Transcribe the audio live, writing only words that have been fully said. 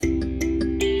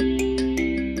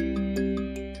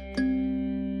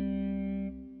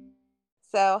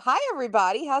So, hi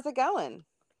everybody. How's it going?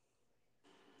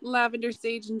 Lavender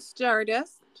Sage and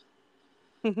Stardust.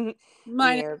 Mine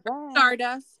We're is back.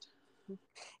 Stardust.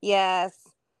 Yes,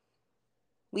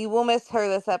 we will miss her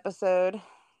this episode.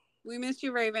 We missed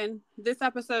you, Raven. This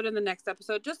episode and the next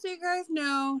episode, just so you guys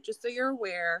know, just so you're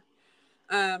aware.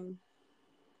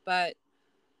 But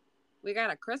we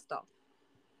got a crystal.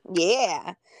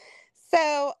 Yeah.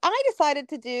 So, I decided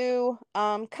to do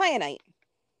kyanite.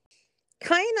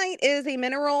 Kyanite is a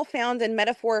mineral found in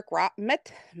metamorphic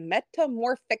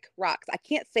rocks. I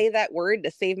can't say that word to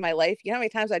save my life. You know how many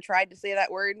times I tried to say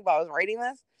that word while I was writing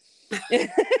this? I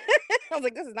was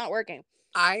like, this is not working.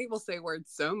 I will say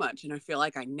words so much and I feel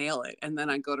like I nail it. And then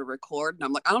I go to record and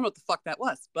I'm like, I don't know what the fuck that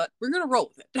was, but we're going to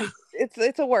roll with it.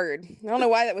 It's a word. I don't know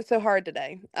why that was so hard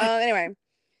today. Anyway,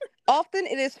 often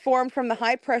it is formed from the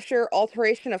high pressure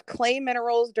alteration of clay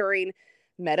minerals during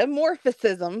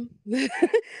metamorphism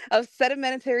of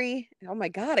sedimentary, oh my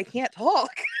God, I can't talk,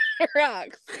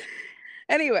 rocks.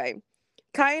 Anyway,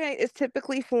 kyanite is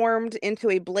typically formed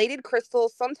into a bladed crystal.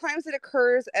 Sometimes it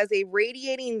occurs as a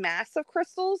radiating mass of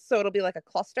crystals, so it'll be like a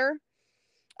cluster.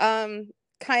 Kyanite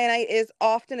is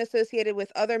often associated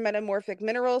with other metamorphic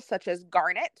minerals such as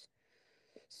garnet,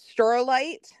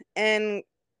 sterolite, and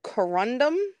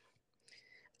corundum.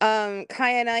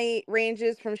 Kyanite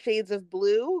ranges from shades of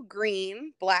blue,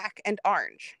 green, black, and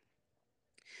orange.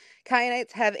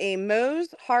 Kyanites have a Mohs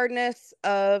hardness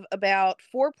of about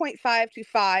 4.5 to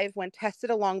 5 when tested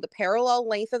along the parallel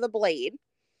length of the blade.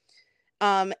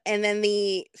 And then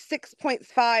the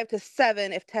 6.5 to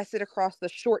 7 if tested across the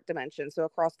short dimension, so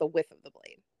across the width of the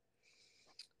blade.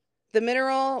 The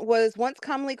mineral was once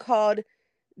commonly called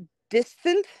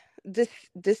distant,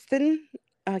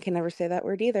 I can never say that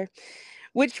word either,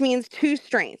 which means two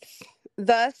strengths.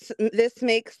 Thus, this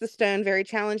makes the stone very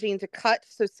challenging to cut,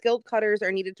 so skilled cutters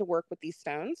are needed to work with these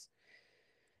stones.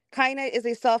 Kyanite is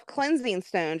a self-cleansing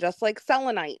stone, just like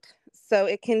selenite, so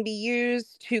it can be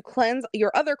used to cleanse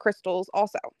your other crystals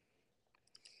also,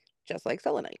 just like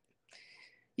selenite.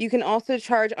 You can also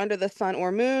charge under the sun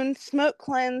or moon, smoke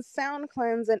cleanse, sound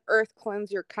cleanse, and earth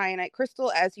cleanse your kyanite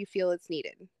crystal as you feel it's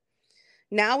needed.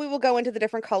 Now we will go into the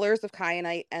different colors of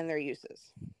kyanite and their uses.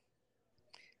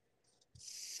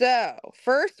 So,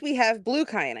 first we have blue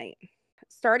kyanite.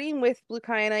 Starting with blue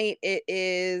kyanite, it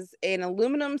is an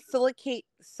aluminum silicate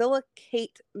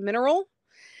mineral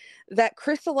that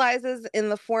crystallizes in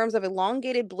the forms of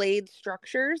elongated blade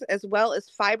structures as well as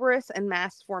fibrous and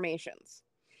mass formations.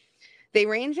 They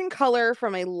range in color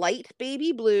from a light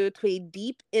baby blue to a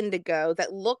deep indigo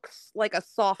that looks like a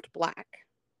soft black.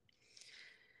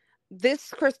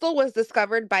 This crystal was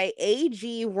discovered by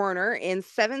A.G. Werner in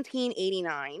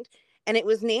 1789, and it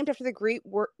was named after the Greek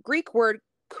word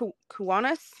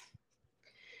kuanos.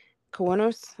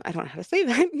 Kuanos? I don't know how to say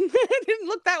that. I didn't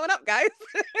look that one up, guys.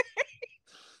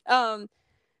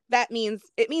 That means,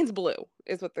 it means blue,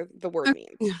 is what the word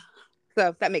means.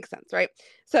 So that makes sense, right?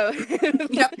 So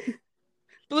yep.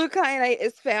 Blue kyanite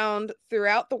is found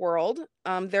throughout the world.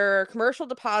 There are commercial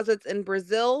deposits in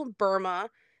Brazil, Burma,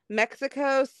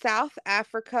 Mexico, South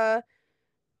Africa.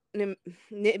 My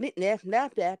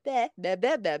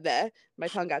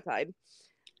tongue got tied.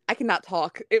 I cannot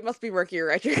talk. It must be Mercury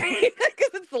retrograde because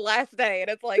it's the last day and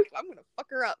it's like, I'm going to fuck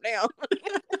her up now.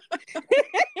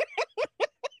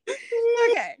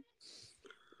 Okay.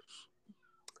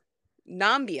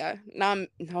 Nambia.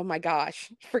 Oh my gosh.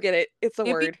 Forget it. It's a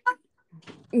word.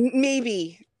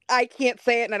 Maybe. I can't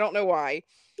say it and I don't know why.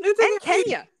 And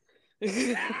Kenya.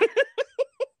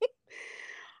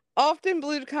 Often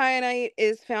blue kyanite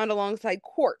is found alongside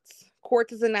quartz.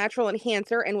 Quartz is a natural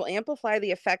enhancer and will amplify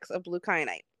the effects of blue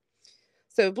kyanite.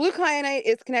 So blue kyanite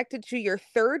is connected to your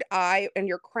third eye and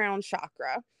your crown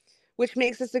chakra, which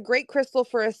makes this a great crystal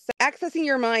for accessing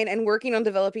your mind and working on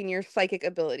developing your psychic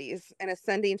abilities and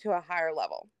ascending to a higher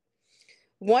level.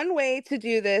 One way to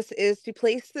do this is to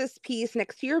place this piece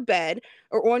next to your bed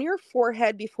or on your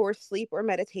forehead before sleep or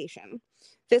meditation.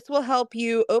 This will help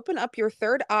you open up your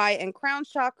third eye and crown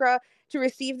chakra to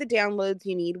receive the downloads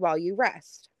you need while you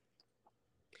rest.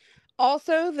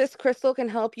 Also, this crystal can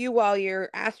help you while you're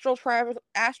astral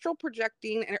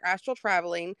projecting and astral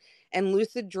traveling and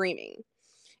lucid dreaming.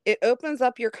 It opens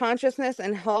up your consciousness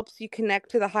and helps you connect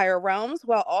to the higher realms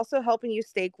while also helping you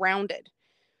stay grounded.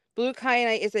 Blue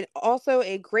kyanite is also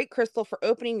a great crystal for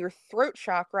opening your throat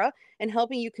chakra and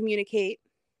helping you communicate.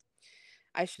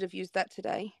 I should have used that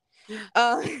today.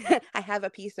 I have a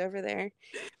piece over there.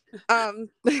 I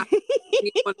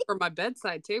need one for my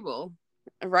bedside table.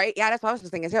 Right? Yeah, that's what I was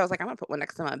just thinking too. I was like, I'm gonna put one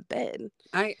next to my bed.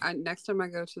 I next time I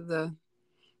go to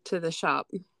the shop,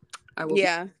 I will.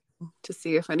 Yeah. to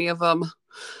see if any of them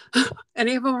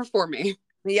are for me.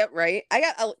 Yep, right.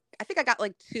 I think I got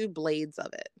like 2 blades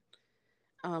of it.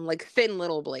 Like thin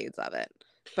little blades of it.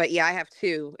 But yeah, I have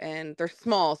 2 and they're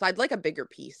small, so I'd like a bigger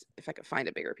piece if I could find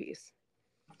a bigger piece.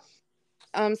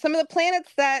 Some of the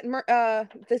planets that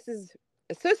this is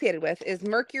associated with is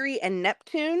Mercury and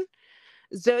Neptune.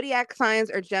 Zodiac signs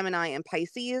are Gemini and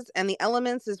Pisces, and the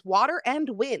elements is water and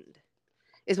wind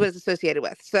is what it's associated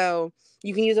with. So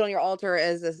you can use it on your altar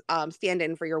as a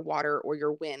stand-in for your water or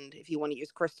your wind if you want to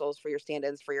use crystals for your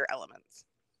stand-ins for your elements.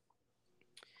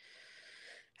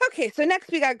 Okay, so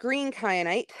next we got green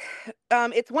kyanite.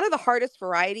 It's one of the hardest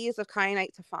varieties of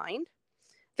kyanite to find.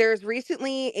 There's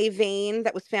recently a vein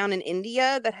that was found in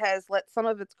India that has let some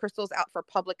of its crystals out for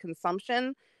public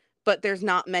consumption, but there's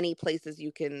not many places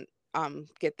you can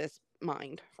get this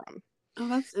mined from. Oh,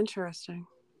 that's interesting.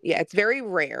 Yeah, it's very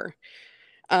rare.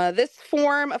 This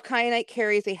form of kyanite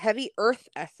carries a heavy earth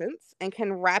essence and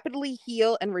can rapidly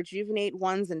heal and rejuvenate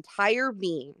one's entire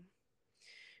being.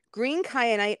 Green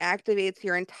kyanite activates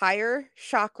your entire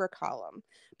chakra column,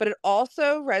 but it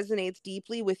also resonates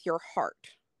deeply with your heart,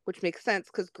 which makes sense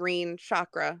because green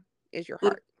chakra is your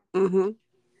heart.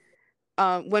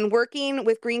 Mm-hmm. When working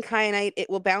with green kyanite, it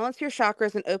will balance your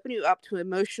chakras and open you up to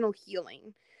emotional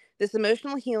healing. This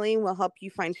emotional healing will help you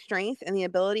find strength and the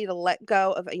ability to let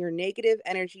go of your negative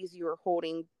energies you are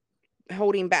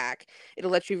holding back.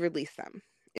 It'll let you release them.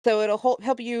 So it'll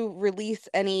help you release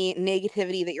any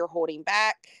negativity that you're holding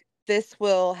back. This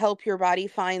will help your body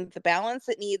find the balance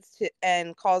it needs to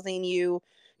and causing you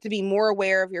to be more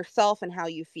aware of yourself and how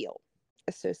you feel.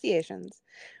 Associations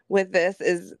with this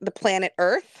is the planet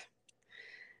Earth.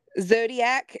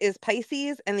 Zodiac is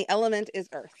Pisces and the element is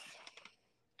Earth.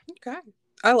 Okay.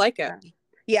 I like it.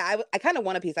 Yeah, I kind of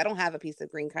want a piece. I don't have a piece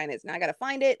of green kyanite. Now I got to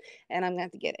find it and I'm going to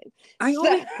have to get it. I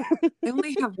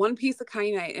only have one piece of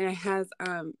kyanite and it has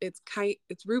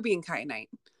it's ruby and kyanite.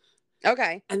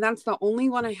 Okay. And that's the only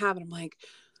one I have. And I'm like,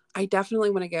 I definitely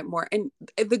want to get more. And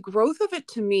the growth of it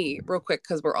to me, real quick,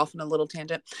 because we're off on a little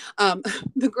tangent.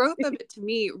 The growth of it to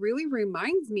me really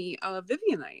reminds me of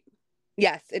Vivianite.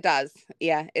 Yes, it does.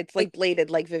 Yeah, it's like bladed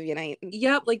like Vivianite.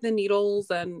 Yep, like the needles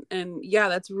and yeah,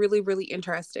 that's really, really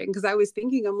interesting. Because I was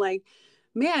thinking, I'm like,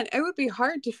 man, it would be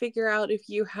hard to figure out if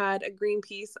you had a green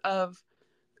piece of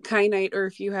kyanite or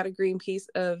if you had a green piece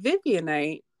of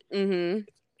Vivianite. Mm-hmm.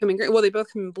 Coming green. Well, they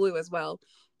both come in blue as well.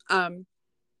 I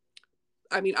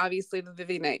mean, obviously the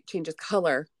Vivianite changes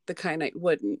color, the kyanite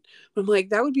wouldn't. But I'm like,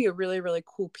 that would be a really, really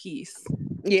cool piece.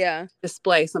 Yeah.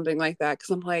 Display something like that. Because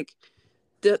I'm like,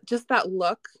 just that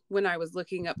look when I was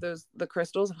looking up the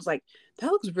crystals, I was like,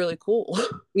 that looks really cool.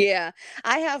 Yeah.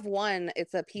 I have one.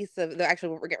 It's a piece of actually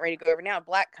what we're getting ready to go over now,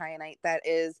 black kyanite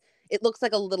it looks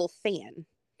like a little fan.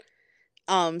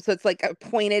 So it's like a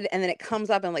pointed and then it comes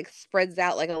up and like spreads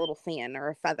out like a little fan or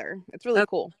a feather. It's really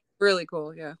cool. Really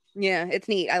cool, yeah. Yeah, it's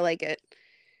neat. I like it.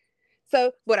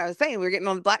 So what I was saying, we were getting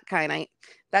on the black kyanite.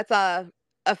 That's a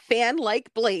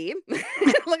fan-like blade.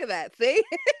 Look at that, see?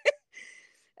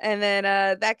 And then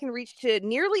that can reach to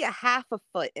nearly a half a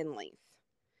foot in length.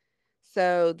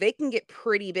 So they can get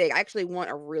pretty big. I actually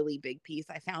want a really big piece.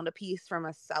 I found a piece from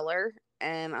a seller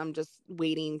and I'm just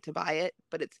waiting to buy it,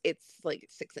 but it's like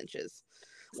 6 inches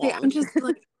long. See, I'm just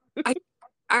like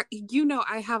I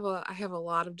have a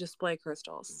lot of display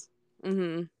crystals.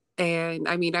 Mm-hmm. And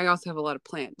I mean, I also have a lot of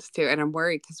plants too, and I'm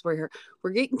worried because we're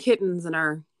getting kittens in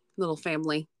our little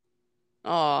family.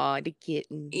 Oh, the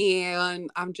kitten. And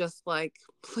I'm just like,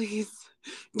 please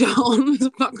don't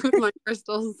fuck with my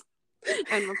crystals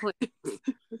and my plants.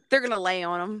 They're gonna lay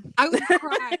on them. I would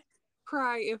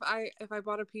cry if I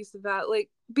bought a piece of that,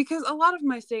 like, because a lot of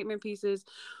my statement pieces,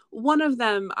 one of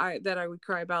them that I would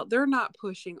cry about, they're not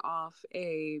pushing off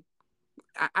I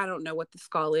don't know what the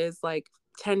skull is, like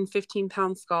 10-15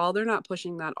 pound skull. They're not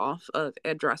pushing that off of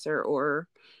a dresser or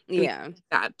like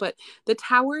that. But the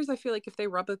towers, I feel like if they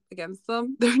rub up against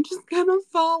them, they're just gonna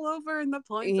fall over and the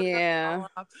points are gonna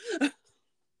fall off.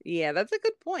 Yeah, that's a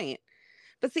good point.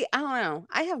 But see, I don't know.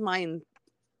 I have mine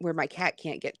where my cat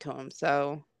can't get to them,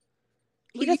 so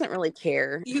he doesn't really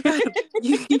care. You got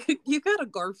a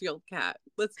Garfield cat.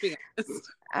 Let's be honest.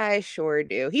 I sure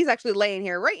do. He's actually laying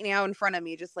here right now in front of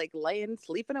me, just like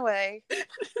sleeping away.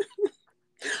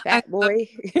 Fat boy.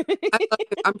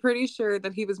 I'm pretty sure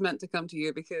that he was meant to come to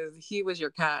you because he was your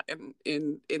cat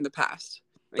in the past.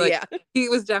 Like, yeah, he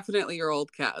was definitely your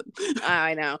old cat.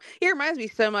 I know. He reminds me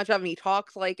so much of him. He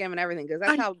talks like him and everything because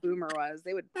that's how Boomer was.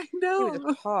 He would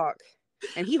just talk.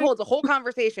 And he holds a whole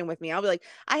conversation with me. I'll be like,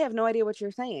 I have no idea what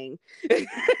you're saying.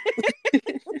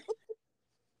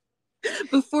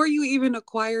 Before you even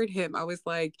acquired him, I was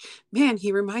like, man,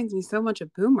 he reminds me so much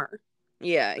of Boomer.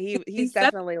 Yeah, He he's said,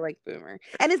 definitely like Boomer.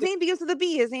 And his name begins with a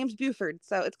B. His name's Buford,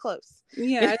 so it's close.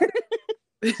 yeah,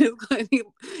 he,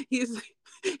 he's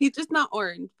he's just not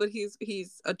orange, but he's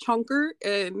a chunker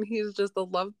and he's just a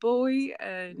love boy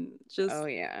and just Oh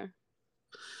yeah.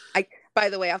 I By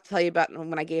the way, I'll tell you about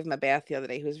when I gave him a bath the other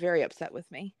day. He was very upset with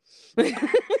me.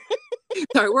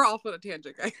 sorry, we're off on a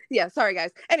tangent, guys. Yeah, sorry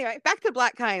guys. Anyway, back to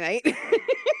black kyanite.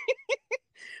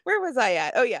 Where was I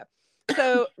at? Oh yeah.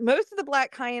 So most of the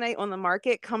black kyanite on the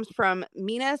market comes from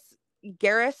Minas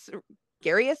Gerais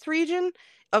Gerais region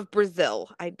of Brazil.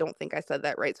 I don't think I said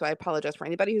that right, so I apologize for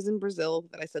anybody who's in Brazil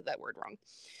that I said that word wrong.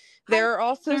 Hi. There are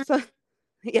also some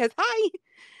yes, hi.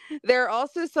 There are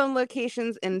also some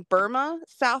locations in Burma,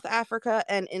 South Africa,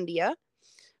 and India.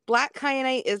 Black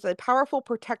kyanite is a powerful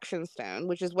protection stone,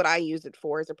 which is what I use it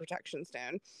for as a protection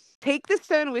stone. Take this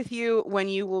stone with you when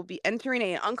you will be entering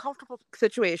an uncomfortable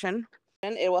situation,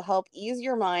 and it will help ease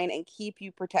your mind and keep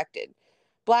you protected.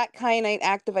 Black kyanite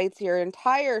activates your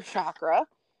entire chakra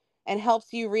and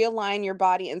helps you realign your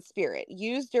body and spirit.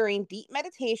 Use during deep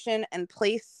meditation and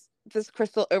place this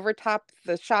crystal over top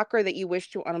the chakra that you wish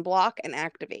to unblock and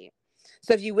activate.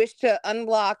 So if you wish to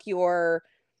unblock your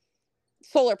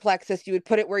solar plexus, you would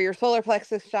put it where your solar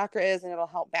plexus chakra is and it'll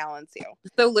help balance you.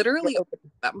 So Or literally open.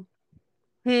 them.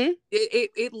 Hmm?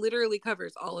 It literally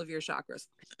covers all of your chakras.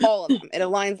 All of them. It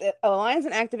aligns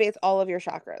and activates all of your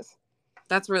chakras.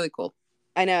 That's really cool.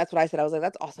 I know, that's what I said. I was like,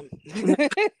 that's awesome.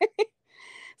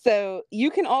 So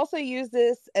you can also use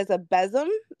this as a besom.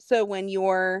 So when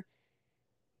you're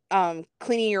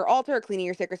cleaning your altar, cleaning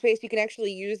your sacred space, you can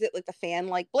actually use it like the fan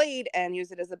like blade and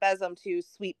use it as a besom to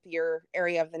sweep your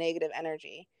area of the negative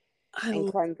energy and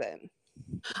I, cleanse it.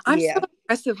 I'm so Yeah.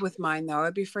 aggressive with mine though.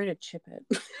 I'd be afraid to chip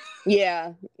it.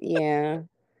 Yeah. Yeah.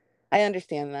 I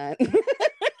understand that.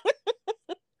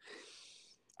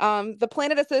 The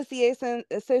planet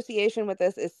association with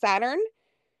this is Saturn.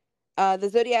 The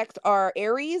zodiacs are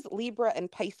Aries, Libra,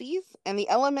 and Pisces, and the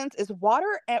elements is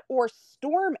water or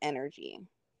storm energy.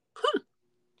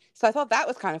 So I thought that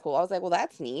was kind of cool. I was like, well,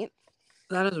 that's neat.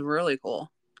 That is really cool.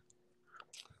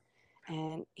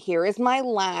 And here is my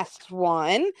last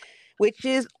one, which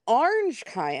is orange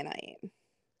kyanite.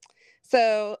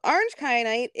 So orange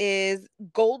kyanite is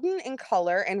golden in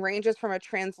color and ranges from a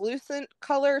translucent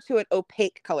color to an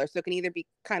opaque color. So it can either be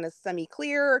kind of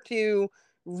semi-clear to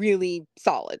really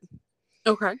solid.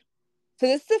 Okay. So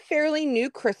this is a fairly new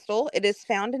crystal. It is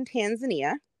found in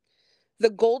Tanzania. The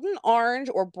golden orange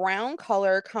or brown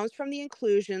color comes from the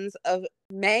inclusions of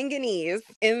manganese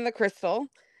in the crystal.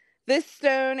 This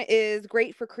stone is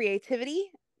great for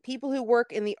creativity. People who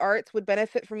work in the arts would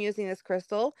benefit from using this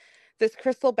crystal. This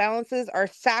crystal balances our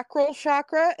sacral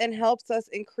chakra and helps us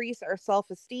increase our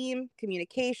self-esteem,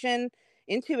 communication,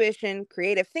 intuition,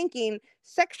 creative thinking,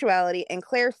 sexuality, and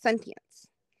clairsentience.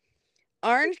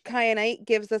 Orange kyanite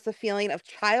gives us a feeling of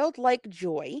childlike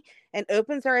joy and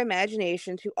opens our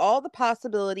imagination to all the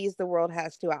possibilities the world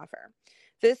has to offer.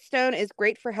 This stone is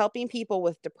great for helping people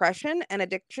with depression and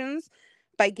addictions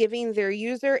by giving their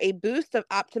user a boost of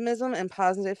optimism and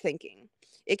positive thinking.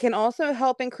 It can also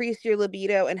help increase your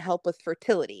libido and help with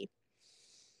fertility.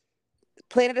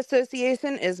 Planet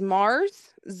association is Mars.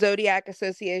 Zodiac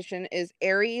association is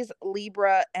Aries,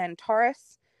 Libra, and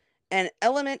Taurus. And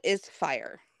element is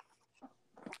fire.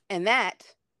 And that,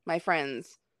 my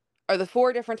friends, are the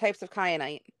 4 different types of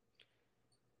kyanite.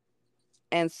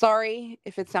 And sorry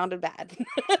if it sounded bad.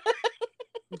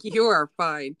 You are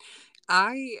fine.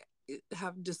 I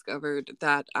have discovered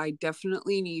that I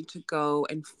definitely need to go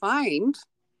and find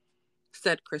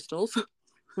said crystals.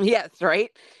 Yes, right?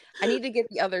 I need to get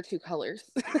the other 2 colors.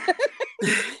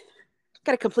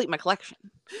 Got to complete my collection.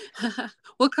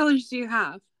 What colors do you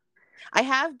have? I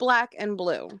have black and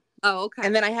blue. Oh, And okay.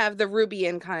 then I have the ruby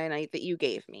and kyanite that you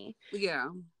gave me. Yeah.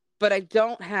 But I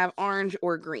don't have orange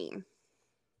or green.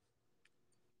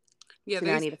 Yeah, So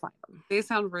now I need to find them. they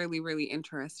sound really, really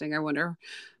interesting. I wonder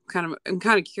I'm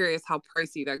kind of curious how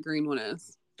pricey that green one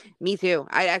is. Me too.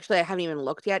 I haven't even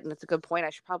looked yet, and it's a good point. I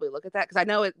should probably look at that because I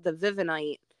know the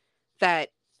Vivinite that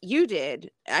you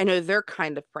did, I know they're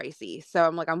kind of pricey. So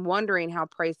I'm wondering how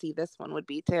pricey this one would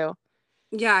be too.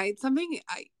 Yeah, it's something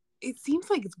I it seems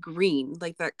like it's green,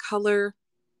 like that color,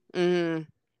 Mm,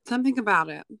 something about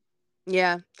it.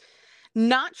 yeah.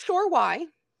 Not sure why,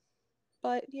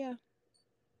 but yeah.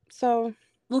 So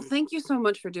Well, thank you so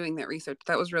much for doing that research.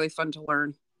 That was really fun to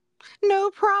learn. no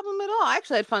problem at all. I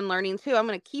actually had fun learning too. I'm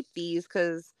going to keep these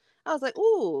because I was like,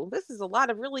 ooh, this is a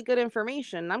lot of really good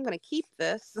information. I'm going to keep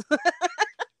this.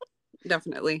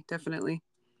 Definitely, definitely.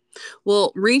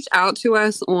 Well, reach out to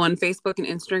us on Facebook and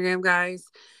Instagram, guys,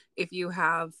 if you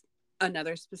have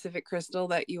another specific crystal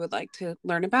that you would like to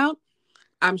learn about.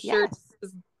 I'm sure Yes.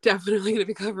 is definitely going to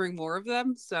be covering more of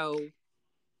them. So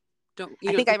I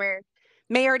think I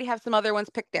may already have some other ones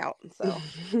picked out. So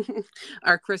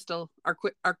our crystal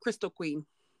queen.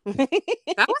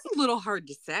 That was a little hard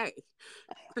to say.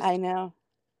 I Crystal. know.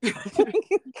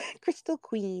 Crystal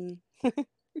Queen.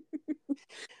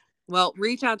 Well,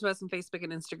 reach out to us on Facebook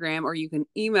and Instagram, or you can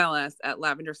email us at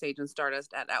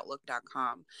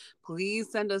lavendersageandstardust@outlook.com.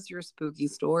 Please send us your spooky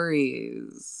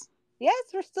stories. Yes,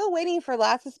 we're still waiting for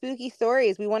lots of spooky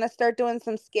stories. We want to start doing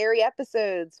some scary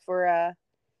episodes for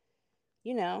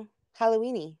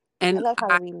Halloweeny. I And love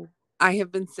Halloween. I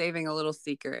have been saving a little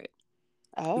secret.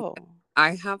 Oh.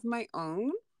 I have my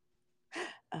own,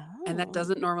 and that Oh.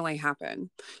 doesn't normally happen.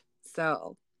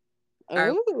 So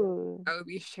I, Ooh. I will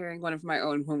be sharing one of my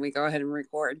own when we go ahead and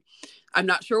record. I'm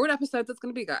not sure what episodes it's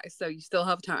going to be, guys. So you still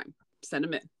have time. Send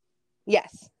them in.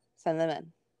 Yes. Send them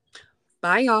in.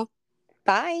 Bye, y'all.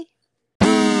 Bye.